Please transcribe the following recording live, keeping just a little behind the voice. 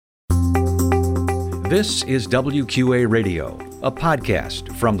This is WQA Radio, a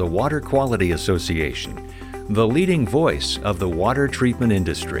podcast from the Water Quality Association, the leading voice of the water treatment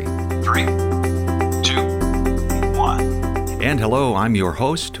industry. 3, 2, 1. And hello, I'm your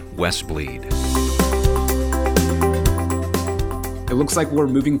host, Wes Bleed. It looks like we're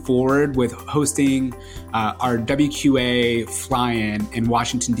moving forward with hosting our WQA fly-in in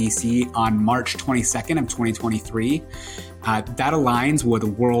Washington, D.C. on March 22nd of 2023. That aligns with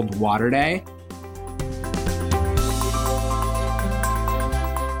World Water Day.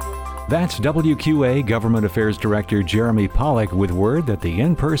 That's WQA Government Affairs Director Jeremy Pollack with word that the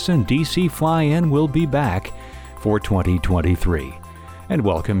in-person D.C. fly-in will be back for 2023. And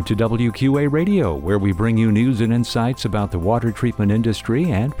welcome to WQA Radio, where we bring you news and insights about the water treatment industry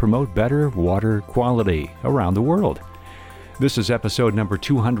and promote better water quality around the world. This is episode number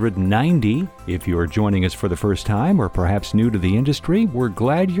 290. If you're joining us for the first time or perhaps new to the industry, we're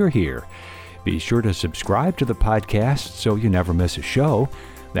glad you're here. Be sure to subscribe to the podcast so you never miss a show.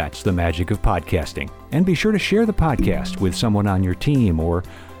 That's the magic of podcasting. And be sure to share the podcast with someone on your team or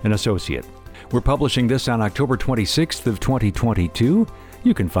an associate. We're publishing this on October 26th of 2022.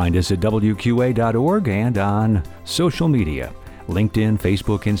 You can find us at WQA.org and on social media, LinkedIn,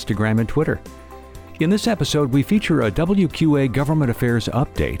 Facebook, Instagram, and Twitter. In this episode, we feature a WQA Government Affairs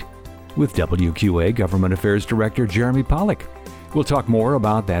update with WQA Government Affairs Director Jeremy Pollack. We'll talk more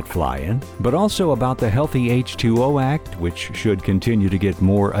about that fly-in, but also about the Healthy H2O Act, which should continue to get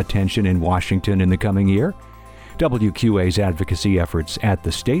more attention in Washington in the coming year, WQA's advocacy efforts at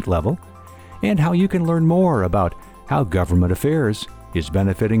the state level, and how you can learn more about how government affairs is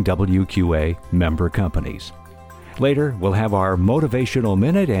benefiting WQA member companies. Later, we'll have our Motivational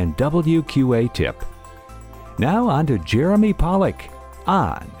Minute and WQA Tip. Now on to Jeremy Pollack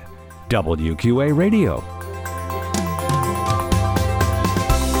on WQA Radio.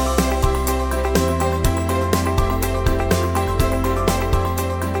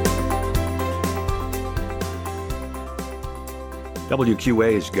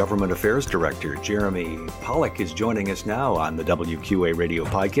 WQA's Government Affairs Director, Jeremy Pollack, is joining us now on the WQA Radio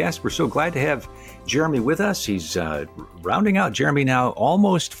podcast. We're so glad to have Jeremy with us. He's rounding out, Jeremy, now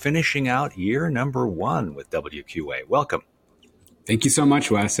almost finishing out year number 1 with WQA. Welcome. Thank you so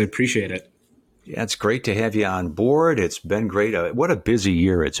much, Wes. I appreciate it. Yeah, it's great to have you on board. It's been great. What a busy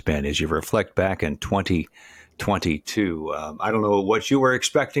year it's been as you reflect back in 2022. I don't know what you were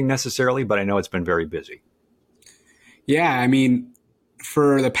expecting necessarily, but I know it's been very busy. Yeah, I mean,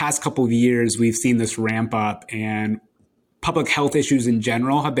 for the past couple of years, we've seen this ramp up, and public health issues in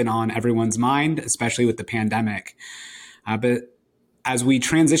general have been on everyone's mind, especially with the pandemic. But as we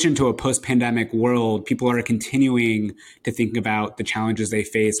transition to a post-pandemic world, people are continuing to think about the challenges they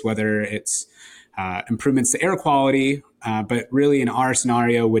face, whether it's improvements to air quality, but really in our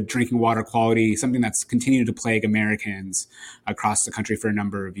scenario with drinking water quality, something that's continued to plague Americans across the country for a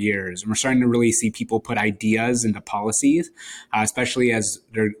number of years. And we're starting to really see people put ideas into policies, especially as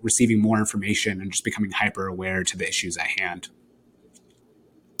they're receiving more information and just becoming hyper aware to the issues at hand.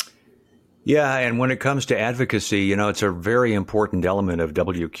 Yeah, and when it comes to advocacy, it's a very important element of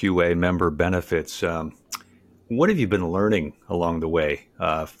WQA member benefits. What have you been learning along the way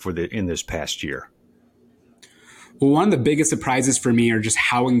in this past year? Well, one of the biggest surprises for me are just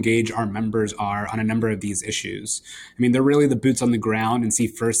how engaged our members are on a number of these issues. I mean, they're really the boots on the ground and see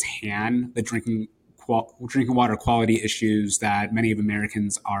firsthand the drinking water quality issues that many of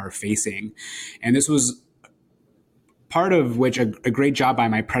Americans are facing. And this was part of which a great job by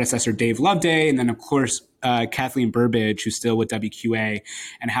my predecessor, Dave Loveday, and then, of course, Kathleen Burbidge, who's still with WQA,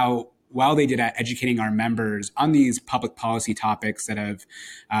 and how well they did at educating our members on these public policy topics that have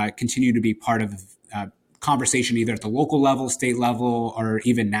continued to be part of conversation either at the local level, state level, or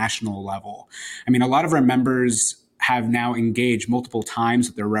even national level. I mean, a lot of our members have now engaged multiple times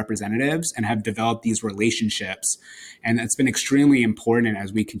with their representatives and have developed these relationships. And it's been extremely important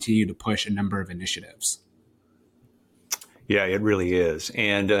as we continue to push a number of initiatives. Yeah, it really is.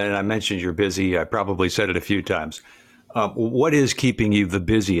 And I mentioned you're busy. I probably said it a few times. What is keeping you the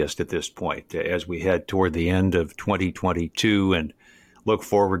busiest at this point as we head toward the end of 2022 and look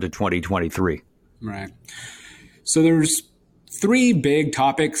forward to 2023? Right. So there's 3 big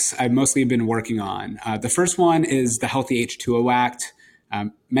topics I've mostly been working on. The first one is the Healthy H2O Act.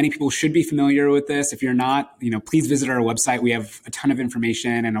 Many people should be familiar with this. If you're not, please visit our website. We have a ton of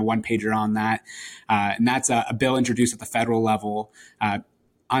information and a one-pager on that. And that's a bill introduced at the federal level.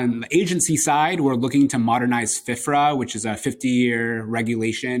 On the agency side, we're looking to modernize FIFRA, which is a 50-year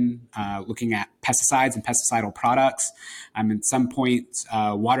regulation looking at pesticides and pesticidal products. At some point,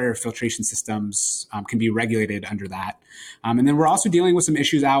 water filtration systems can be regulated under that. And then we're also dealing with some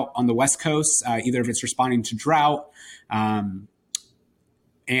issues out on the West Coast, either if it's responding to drought,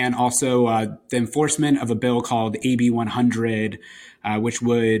 and also the enforcement of a bill called AB 100, which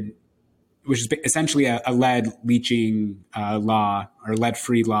is essentially a lead leaching law or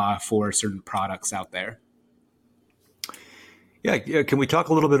lead-free law for certain products out there. Yeah, can we talk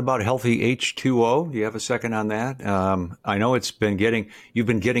a little bit about Healthy H2O? Do you have a second on that? I know you've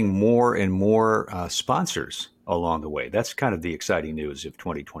been getting more and more sponsors along the way. That's kind of the exciting news of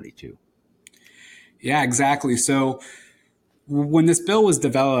 2022. Yeah, exactly. So when this bill was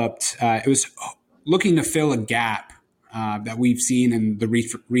developed, it was looking to fill a gap that we've seen in the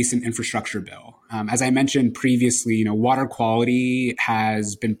recent infrastructure bill. As I mentioned previously, water quality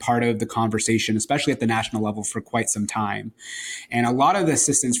has been part of the conversation, especially at the national level, for quite some time. And a lot of the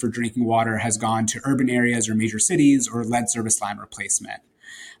assistance for drinking water has gone to urban areas or major cities or lead service line replacement.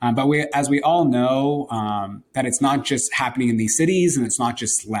 But as we all know, that it's not just happening in these cities and it's not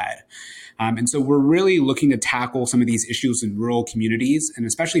just lead. And so we're really looking to tackle some of these issues in rural communities, and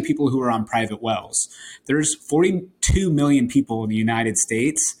especially people who are on private wells. There's 42 million people in the United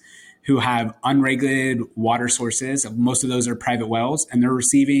States who have unregulated water sources. Most of those are private wells, and they're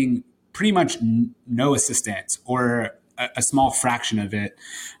receiving pretty much no assistance or a small fraction of it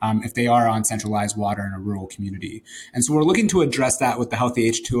if they are on centralized water in a rural community. And so we're looking to address that with the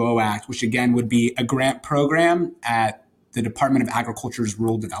Healthy H2O Act, which again would be a grant program at the Department of Agriculture's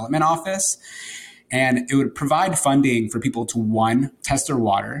Rural Development Office. And it would provide funding for people to, one, test their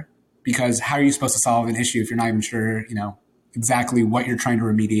water, because how are you supposed to solve an issue if you're not even sure, exactly what you're trying to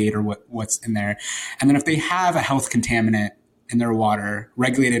remediate or what's in there? And then if they have a health contaminant in their water,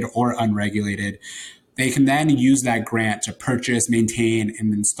 regulated or unregulated, they can then use that grant to purchase, maintain,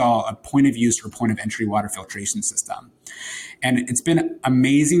 and install a point of use or point of entry water filtration system. And it's been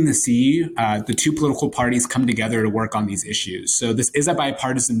amazing to see the two political parties come together to work on these issues. So this is a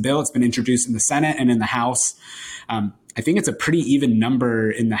bipartisan bill. It's been introduced in the Senate and in the House. I think it's a pretty even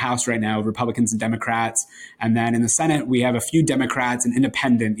number in the House right now, Republicans and Democrats. And then in the Senate, we have a few Democrats, an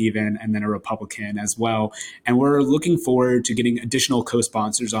independent even, and then a Republican as well. And we're looking forward to getting additional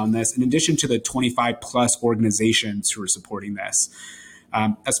co-sponsors on this, in addition to the 25 plus organizations who are supporting this.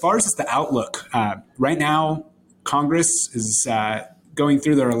 As far as the outlook, right now, Congress is going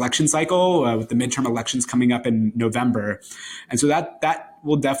through their election cycle with the midterm elections coming up in November. And so that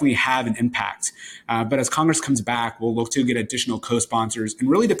will definitely have an impact. But as Congress comes back, we'll look to get additional co-sponsors and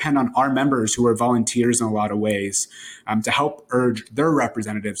really depend on our members who are volunteers in a lot of ways to help urge their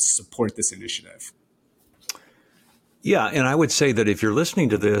representatives to support this initiative. Yeah, and I would say that if you're listening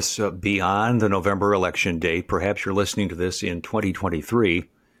to this beyond the November election date, perhaps you're listening to this in 2023,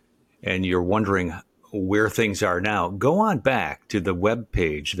 and you're wondering where things are now, go on back to the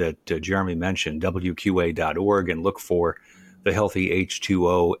webpage that Jeremy mentioned, WQA.org, and look for the Healthy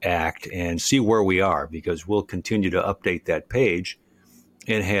H2O Act and see where we are, because we'll continue to update that page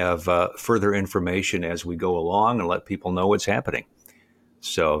and have further information as we go along and let people know what's happening.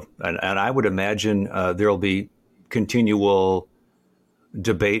 So, and I would imagine there'll be continual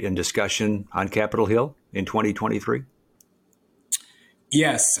debate and discussion on Capitol Hill in 2023.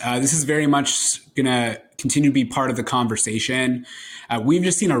 Yes, this is very much going to continue to be part of the conversation. We've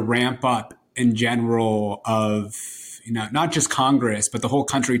just seen a ramp up in general of, not just Congress, but the whole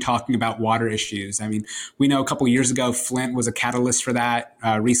country talking about water issues. I mean, we know a couple of years ago, Flint was a catalyst for that,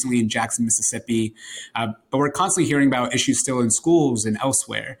 recently in Jackson, Mississippi. But we're constantly hearing about issues still in schools and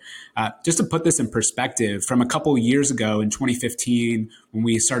elsewhere. Just to put this in perspective, from a couple of years ago in 2015, when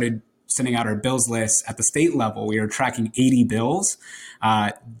we started sending out our bills list at the state level, we were tracking 80 bills.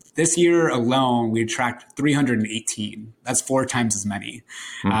 This year alone, we tracked 318. That's 4 times as many.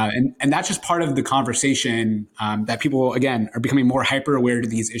 And that's just part of the conversation that people, again, are becoming more hyper aware to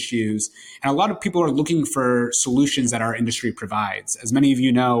these issues. And a lot of people are looking for solutions that our industry provides. As many of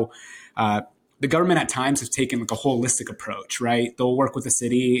you know, the government at times has taken like a holistic approach, right? They'll work with the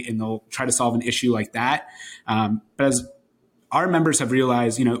city and they'll try to solve an issue like that. But as our members have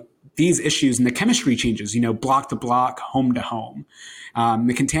realized, these issues and the chemistry changes, block to block, home to home.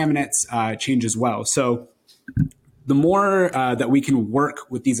 The contaminants change as well. So the more that we can work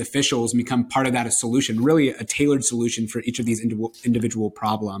with these officials and become part of that solution, really a tailored solution for each of these individual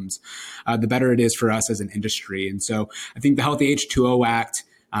problems, the better it is for us as an industry. And so I think the Healthy H2O Act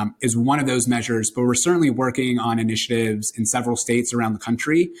is one of those measures, but we're certainly working on initiatives in several states around the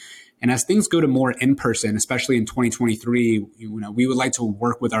country. And as things go to more in person, especially in 2023, we would like to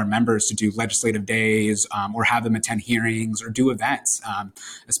work with our members to do legislative days or have them attend hearings or do events,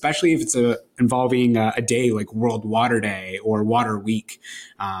 especially if it's involving a day like World Water Day or Water Week,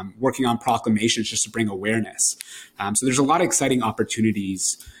 working on proclamations just to bring awareness. So there's a lot of exciting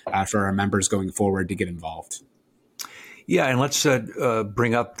opportunities for our members going forward to get involved. Yeah, and let's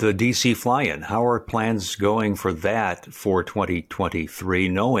bring up the DC fly-in. How are plans going for that for 2023,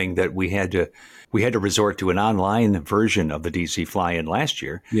 knowing that we had to resort to an online version of the DC fly-in last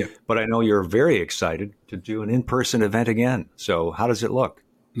year? Yeah. But I know you're very excited to do an in-person event again. So how does it look?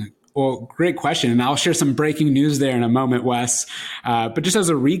 Well, great question. And I'll share some breaking news there in a moment, Wes. But just as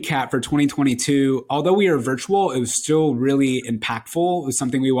a recap for 2022, although we are virtual, it was still really impactful. It was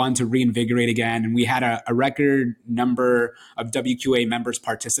something we wanted to reinvigorate again. And we had a record number of WQA members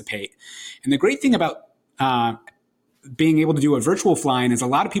participate. And the great thing about being able to do a virtual fly-in is a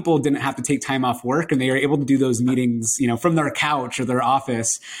lot of people didn't have to take time off work and they were able to do those meetings, from their couch or their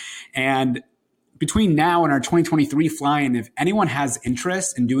office. And between now and our 2023 fly-in, if anyone has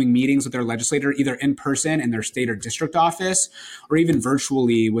interest in doing meetings with their legislator, either in person in their state or district office, or even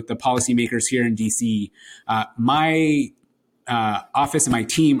virtually with the policymakers here in DC, my office and my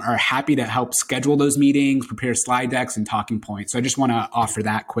team are happy to help schedule those meetings, prepare slide decks and talking points. So I just want to offer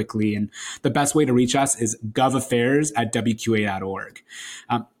that quickly. And the best way to reach us is govaffairs@wqa.org.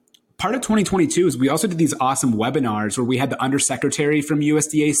 Part of 2022 is we also did these awesome webinars where we had the undersecretary from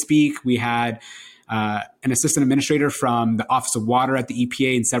USDA speak. We had an assistant administrator from the Office of Water at the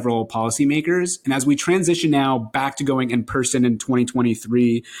EPA and several policymakers. And as we transition now back to going in person in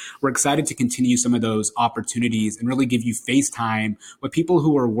 2023, we're excited to continue some of those opportunities and really give you face time with people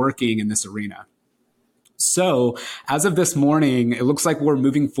who are working in this arena. So as of this morning, it looks like we're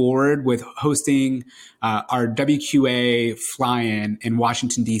moving forward with hosting our WQA fly-in in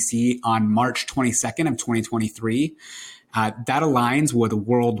Washington, D.C. on March 22nd of 2023. That aligns with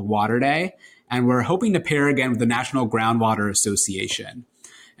World Water Day. And we're hoping to pair again with the National Groundwater Association.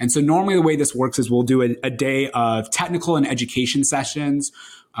 And so normally the way this works is we'll do a day of technical and education sessions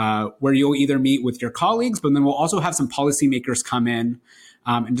where you'll either meet with your colleagues, but then we'll also have some policymakers come in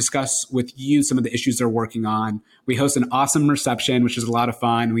and discuss with you some of the issues they're working on. We host an awesome reception, which is a lot of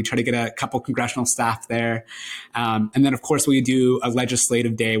fun. We try to get a couple congressional staff there. And then, of course, we do a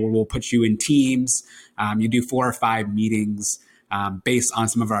legislative day where we'll put you in teams. You do 4 or 5 meetings based on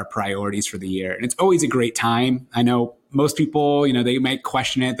some of our priorities for the year. And it's always a great time. I know most people, they might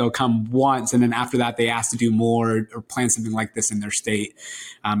question it. They'll come once, and then after that, they ask to do more or plan something like this in their state.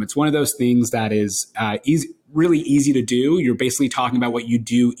 It's one of those things that is really easy to do. You're basically talking about what you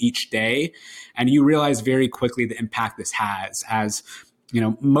do each day, and you realize very quickly the impact this has. As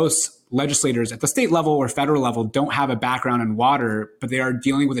most legislators at the state level or federal level don't have a background in water, but they are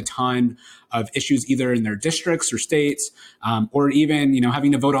dealing with a ton of issues either in their districts or states, or even,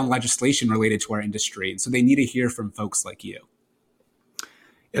 having to vote on legislation related to our industry. And so they need to hear from folks like you.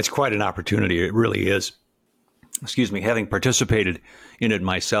 It's quite an opportunity. It really is. Excuse me, having participated in it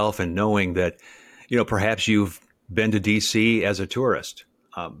myself and knowing that, perhaps you've been to DC as a tourist,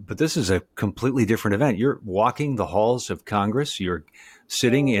 but this is a completely different event. You're walking the halls of Congress. You're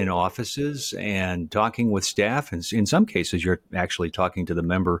sitting in offices and talking with staff. And in some cases, you're actually talking to the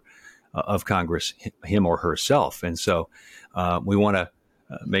member of Congress, him or herself. And so we want to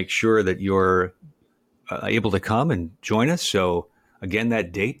make sure that you're able to come and join us. So again,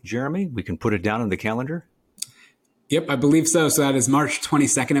 that date, Jeremy, we can put it down on the calendar. Yep, I believe so. So that is March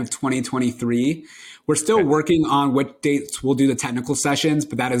 22nd of 2023. We're still working on what dates we'll do the technical sessions,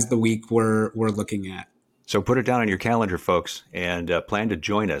 but that is the week we're looking at. So put it down on your calendar, folks, and plan to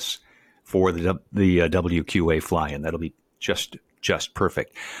join us for the WQA fly-in. That'll be just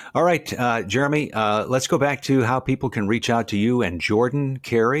perfect. All right, Jeremy, let's go back to how people can reach out to you and Jordan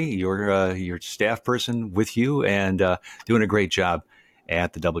Carey, your staff person with you, and doing a great job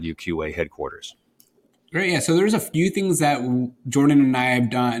at the WQA headquarters. Great. Yeah. So there's a few things that Jordan and I have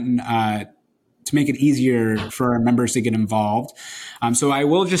done to make it easier for our members to get involved. So I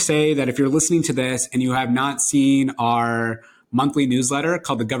will just say that if you're listening to this and you have not seen our monthly newsletter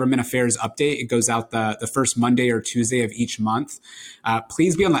called the Government Affairs Update, it goes out the first Monday or Tuesday of each month.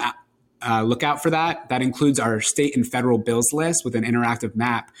 Please be on the lookout for that. That includes our state and federal bills list with an interactive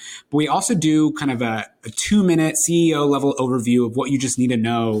map. But we also do kind of a 2-minute CEO level overview of what you just need to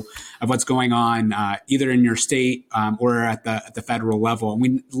know of what's going on either in your state or at the federal level. And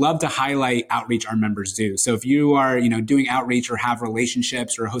we love to highlight outreach our members do. So if you are doing outreach or have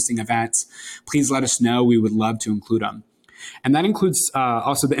relationships or hosting events, please let us know. We would love to include them. And that includes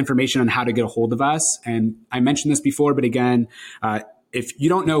also the information on how to get a hold of us. And I mentioned this before, but again, if you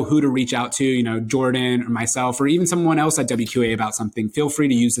don't know who to reach out to, Jordan or myself or even someone else at WQA about something, feel free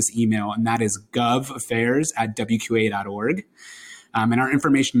to use this email, and that is govaffairs@wqa.org. And our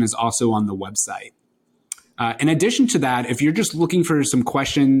information is also on the website. In addition to that, if you're just looking for some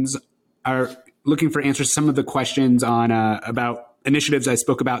questions or looking for answers to some of the questions on about initiatives I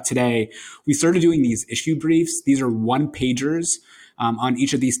spoke about today, we started doing these issue briefs. These are one-pagers on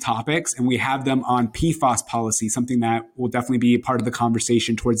each of these topics, and we have them on PFAS policy, something that will definitely be a part of the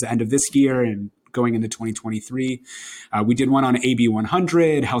conversation towards the end of this year and going into 2023. We did one on AB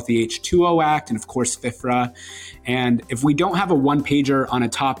 100, Healthy H2O Act, and of course, FIFRA. And if we don't have a one-pager on a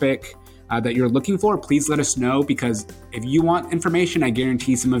topic that you're looking for, please let us know, because if you want information, I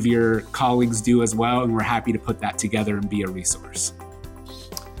guarantee some of your colleagues do as well, and we're happy to put that together and be a resource.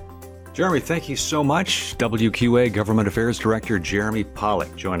 Jeremy, thank you so much. WQA Government Affairs Director Jeremy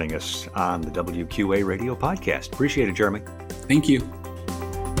Pollack joining us on the WQA Radio Podcast. Appreciate it, Jeremy. Thank you.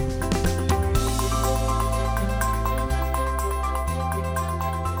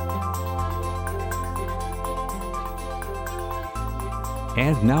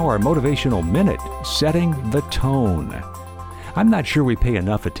 And now our motivational minute, setting the tone. I'm not sure we pay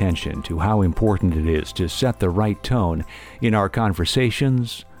enough attention to how important it is to set the right tone in our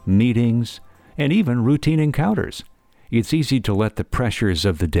conversations, meetings, and even routine encounters. It's easy to let the pressures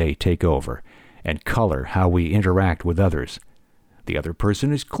of the day take over and color how we interact with others. The other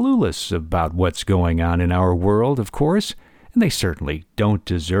person is clueless about what's going on in our world, of course, and they certainly don't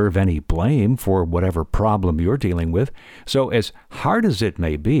deserve any blame for whatever problem you're dealing with. So as hard as it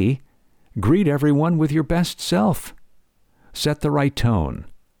may be, greet everyone with your best self. Set the right tone.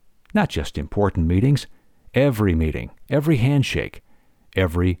 Not just important meetings, every meeting, every handshake,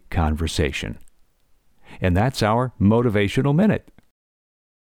 every conversation. And that's our Motivational Minute.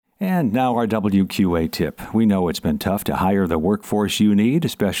 And now our WQA tip. We know it's been tough to hire the workforce you need,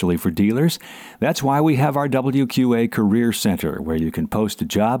 especially for dealers. That's why we have our WQA Career Center, where you can post a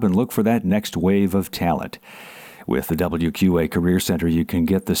job and look for that next wave of talent. With the WQA Career Center, you can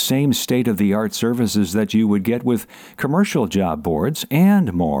get the same state-of-the-art services that you would get with commercial job boards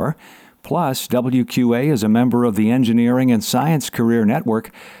and more. Plus, WQA is a member of the Engineering and Science Career Network,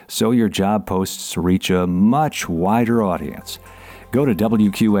 so your job posts reach a much wider audience. Go to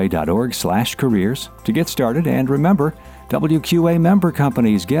WQA.org/careers to get started, and remember, WQA member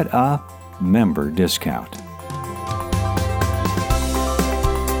companies get a member discount.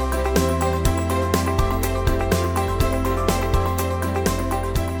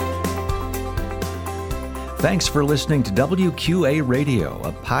 Thanks for listening to WQA Radio,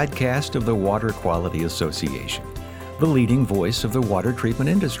 a podcast of the Water Quality Association, the leading voice of the water treatment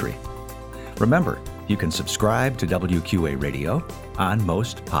industry. Remember, you can subscribe to WQA Radio on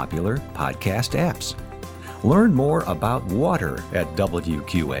most popular podcast apps. Learn more about water at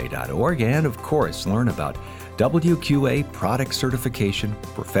WQA.org, and of course, learn about WQA product certification,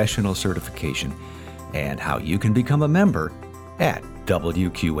 professional certification, and how you can become a member at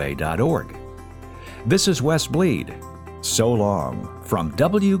WQA.org. This is Wes Bleed. So long from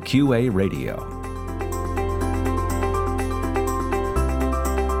WQA Radio.